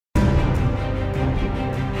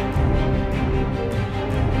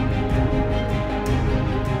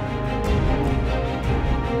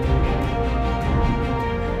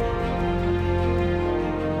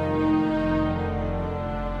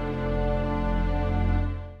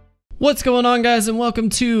What's going on, guys, and welcome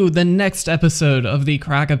to the next episode of the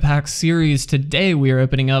Crack a Pack series. Today we are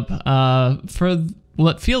opening up, for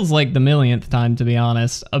what feels like the millionth time, to be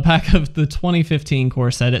honest, a pack of the 2015 core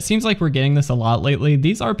set. It seems like we're getting this a lot lately.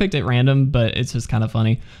 These are picked at random, but it's just kind of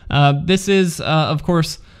funny. This is, of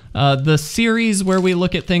course, the series where we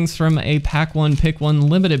look at things from a pack one, pick one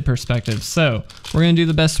limited perspective. So we're going to do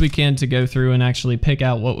the best we can to go through and actually pick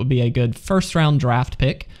out what would be a good first round draft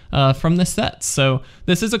pick from this set. So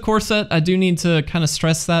this is a core set. I do need to kind of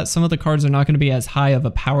stress that some of the cards are not going to be as high of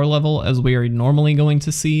a power level as we are normally going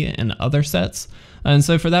to see in other sets. And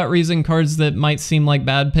so for that reason, cards that might seem like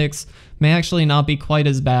bad picks may actually not be quite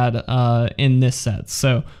as bad in this set.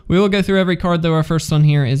 So we will go through every card, though. Our first one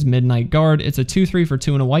here is Midnight Guard. It's a 2/3 for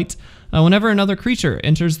 2 and a white. Whenever another creature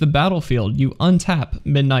enters the battlefield, you untap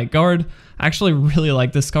Midnight Guard. I actually really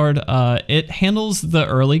like this card. It handles the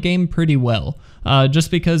early game pretty well.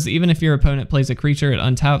 Just because even if your opponent plays a creature, it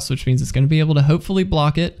untaps, which means it's going to be able to hopefully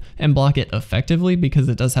block it and block it effectively because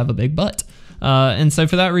it does have a big butt. And so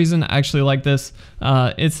for that reason, I actually like this.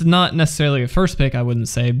 It's not necessarily a first pick, I wouldn't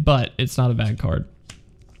say, but it's not a bad card.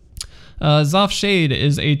 Zoff Shade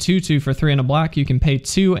is a 2/2 for 3 and a black. You can pay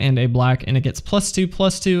 2 and a black, and it gets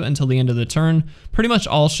 +2/+2 until the end of the turn. Pretty much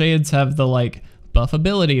all shades have the buff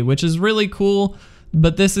ability, which is really cool,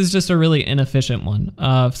 but this is just a really inefficient one.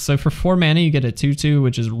 So for 4 mana, you get a 2/2,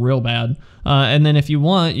 which is real bad. And then if you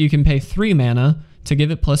want, you can pay 3 mana to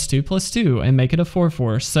give it +2/+2 and make it a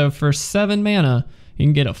 4/4. So for 7 mana, you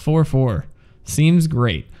can get a 4/4. Seems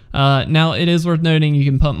great. Now it is worth noting you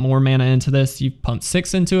can pump more mana into this. You pump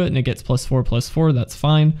 6 into it and it gets +4/+4. That's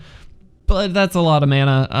fine, but that's a lot of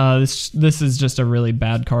mana. This is just a really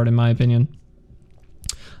bad card in my opinion.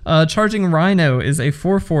 Charging Rhino is a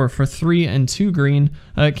 4/4 for 3 and 2 green.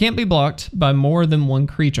 It can't be blocked by more than one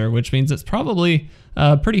creature, which means it's probably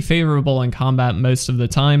pretty favorable in combat most of the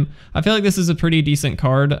time. I feel like this is a pretty decent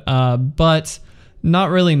card, but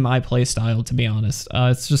not really my play style, to be honest.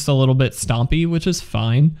 It's just a little bit stompy, which is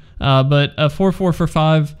fine. But a 4/4 for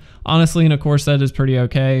 5, honestly, in a core set is pretty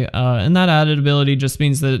okay. And that added ability just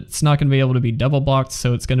means that it's not going to be able to be double blocked,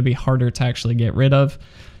 so it's going to be harder to actually get rid of.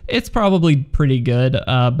 It's probably pretty good,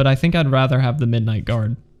 but I think I'd rather have the Midnight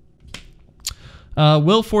Guard.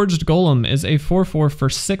 Will-Forged Golem is a 4/4 for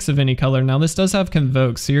 6 of any color. Now this does have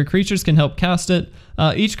Convoke, so your creatures can help cast it.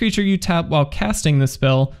 Each creature you tap while casting the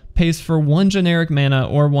spell pays for 1 generic mana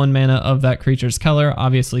or 1 mana of that creature's color.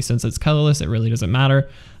 Obviously, since it's colorless, it really doesn't matter.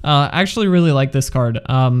 I actually really like this card.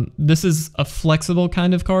 This is a flexible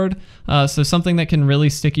kind of card, so something that can really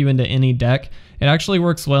stick you into any deck. It actually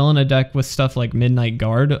works well in a deck with stuff like Midnight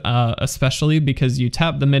Guard, especially because you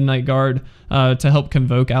tap the Midnight Guard to help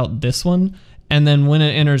convoke out this one. And then when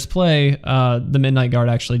it enters play, the Midnight Guard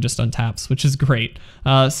actually just untaps, which is great.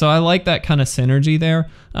 So I like that kind of synergy there.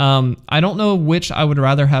 I don't know which I would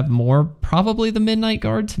rather have more. Probably the Midnight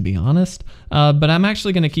Guard, to be honest. But I'm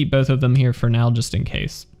actually going to keep both of them here for now, just in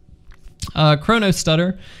case. Chrono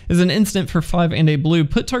Stutter is an instant for 5 and a blue.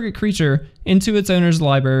 Put target creature into its owner's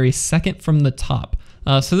library second from the top.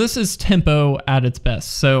 So this is tempo at its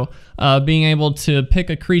best. So being able to pick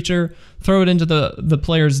a creature, throw it into the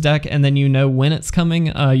player's deck, and then you know when it's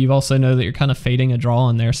coming. You also know that you're kind of fading a draw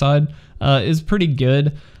on their side is pretty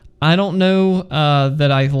good. I don't know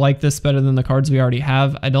that I like this better than the cards we already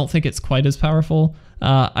have. I don't think it's quite as powerful.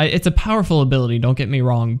 It's a powerful ability, don't get me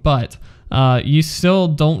wrong, but you still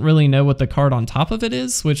don't really know what the card on top of it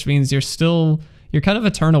is, which means you're kind of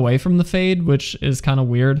a turn away from the fade, which is kind of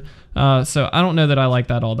weird. So I don't know that I like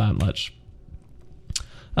that all that much.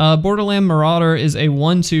 Borderland Marauder is a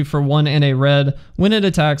 1/2 for 1 and a red. When it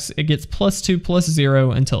attacks, it gets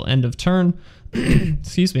 +2/+0 until end of turn.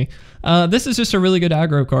 Excuse me. This is just a really good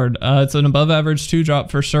aggro card. It's an above average 2-drop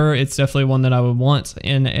for sure. It's definitely one that I would want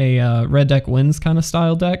in a red deck wins kind of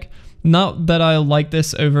style deck. Not that I like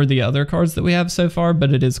this over the other cards that we have so far,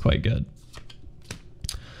 but it is quite good.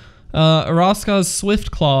 Araska's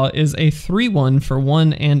Swiftclaw is a 3/1 for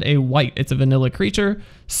 1 and a white. It's a vanilla creature.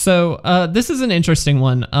 So this is an interesting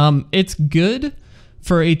one. It's good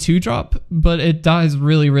for a 2-drop, but it dies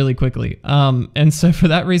really, really quickly. And so for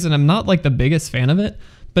that reason, I'm not the biggest fan of it,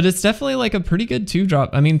 but it's definitely a pretty good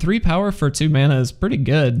 2-drop. I mean, 3 power for 2 mana is pretty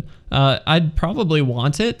good. I'd probably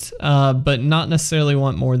want it, but not necessarily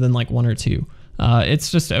want more than 1 or 2. It's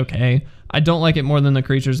just okay. I don't like it more than the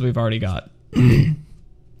creatures we've already got.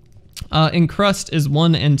 Encrust is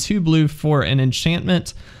 1 and 2 blue for an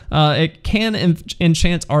enchantment. It can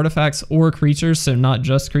enchant artifacts or creatures, so not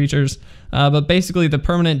just creatures. But basically the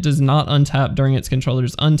permanent does not untap during its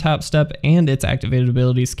controller's untap step, and its activated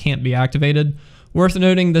abilities can't be activated. Worth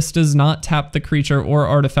noting, this does not tap the creature or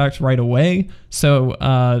artifact right away, so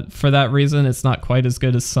for that reason, it's not quite as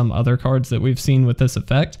good as some other cards that we've seen with this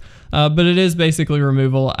effect, but it is basically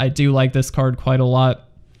removal. I do like this card quite a lot.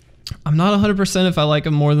 I'm not 100% if I like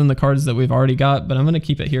him more than the cards that we've already got, but I'm going to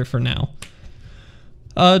keep it here for now.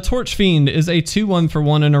 Torch Fiend is a 2/1 for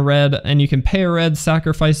 1 and a red, and you can pay a red,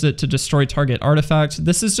 sacrifice it to destroy target artifact.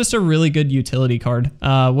 This is just a really good utility card.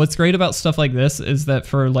 What's great about stuff like this is that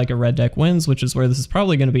for like a red deck wins, which is where this is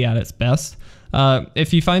probably going to be at its best,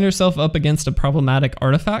 if you find yourself up against a problematic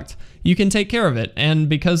artifact, you can take care of it. And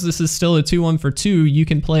because this is still a 2/1 for 2, you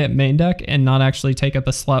can play it main deck and not actually take up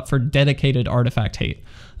a slot for dedicated artifact hate.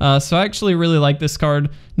 So I actually really like this card,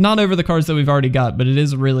 not over the cards that we've already got, but it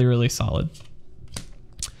is really, really solid.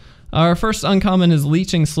 Our first uncommon is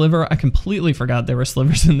Leeching Sliver. I completely forgot there were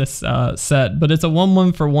slivers in this set, but it's a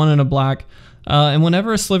 1/1 for 1 and a black. And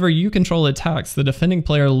whenever a sliver you control attacks, the defending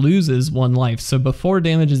player loses 1 life. So before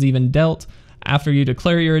damage is even dealt, after you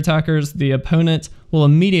declare your attackers, the opponent will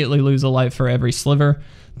immediately lose a life for every sliver.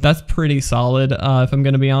 That's pretty solid, if I'm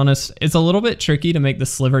going to be honest. It's a little bit tricky to make the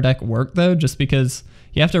sliver deck work though, just because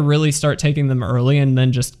you have to really start taking them early and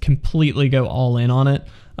then just completely go all in on it.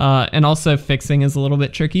 And also fixing is a little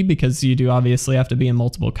bit tricky because you do obviously have to be in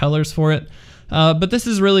multiple colors for it. But this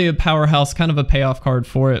is really a powerhouse, kind of a payoff card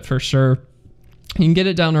for it for sure. You can get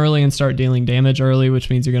it down early and start dealing damage early, which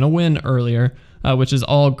means you're going to win earlier, which is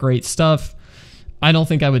all great stuff. I don't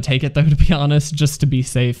think I would take it though, to be honest, just to be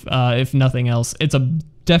safe, if nothing else. It's a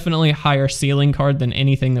definitely higher ceiling card than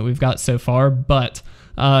anything that we've got so far, but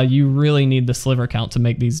you really need the sliver count to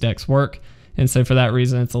make these decks work. And so for that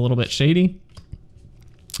reason, it's a little bit shady.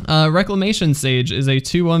 Reclamation Sage is a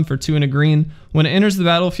 2/1 for 2 and a green. When it enters the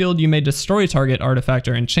battlefield, you may destroy target artifact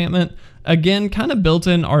or enchantment. Again, kind of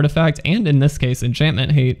built-in artifact, and in this case,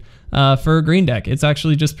 enchantment hate for a green deck. It's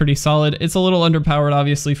actually just pretty solid. It's a little underpowered,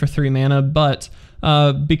 obviously, for 3 mana, but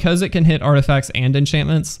because it can hit artifacts and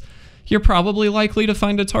enchantments, you're probably likely to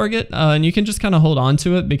find a target, and you can just kind of hold on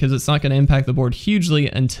to it because it's not going to impact the board hugely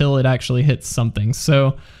until it actually hits something.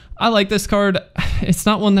 So I like this card. It's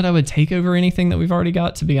not one that I would take over anything that we've already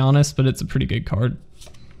got, to be honest, but it's a pretty good card.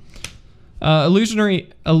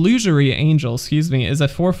 Illusory Angel, is a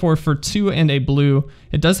 4/4 for 2 and a blue.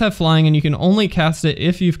 It does have flying, and you can only cast it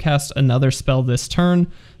if you've cast another spell this turn.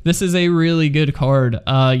 This is a really good card.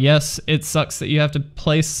 Yes, it sucks that you have to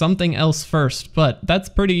play something else first, but that's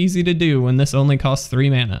pretty easy to do when this only costs 3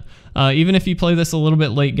 mana. Even if you play this a little bit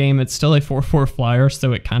late game, it's still a 4/4 flyer,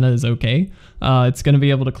 so it kind of is okay. It's going to be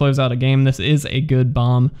able to close out a game. This is a good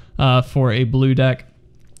bomb for a blue deck.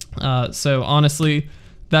 So honestly,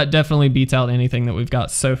 that definitely beats out anything that we've got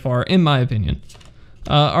so far, in my opinion.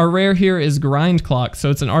 Our rare here is Grind Clock. So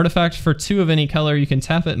it's an artifact for 2 of any color. You can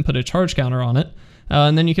tap it and put a charge counter on it.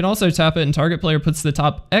 And then you can also tap it and target player puts the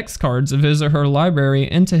top X cards of his or her library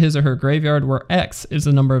into his or her graveyard, where X is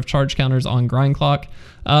the number of charge counters on Grind Clock.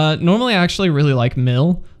 Normally I actually really like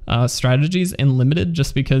mill strategies in limited,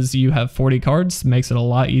 just because you have 40 cards, makes it a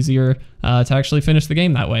lot easier to actually finish the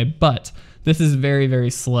game that way. But this is very,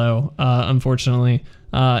 very slow, unfortunately.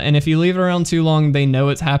 And if you leave it around too long, they know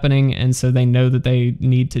it's happening, and so they know that they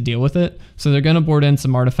need to deal with it. So they're going to board in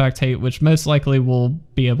some artifact hate, which most likely will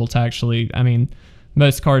be able to actually, I mean,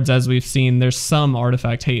 most cards, as we've seen, there's some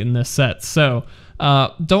artifact hate in this set. So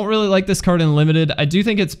don't really like this card in limited. I do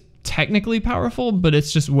think it's technically powerful, but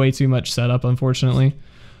it's just way too much setup, unfortunately.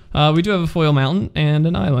 We do have a foil mountain and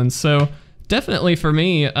an island, so definitely for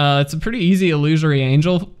me, it's a pretty easy Illusory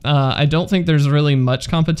Angel. I don't think there's really much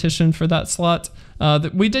competition for that slot.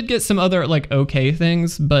 We did get some other like okay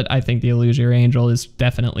things, but I think the Illusory Angel is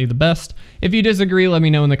definitely the best. If you disagree, let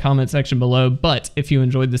me know in the comment section below. But if you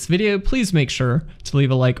enjoyed this video, please make sure to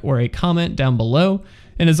leave a like or a comment down below.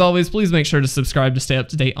 And as always, please make sure to subscribe to stay up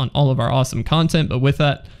to date on all of our awesome content. But with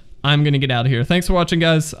that, I'm going to get out of here. Thanks for watching,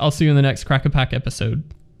 guys. I'll see you in the next Crack a Pack episode.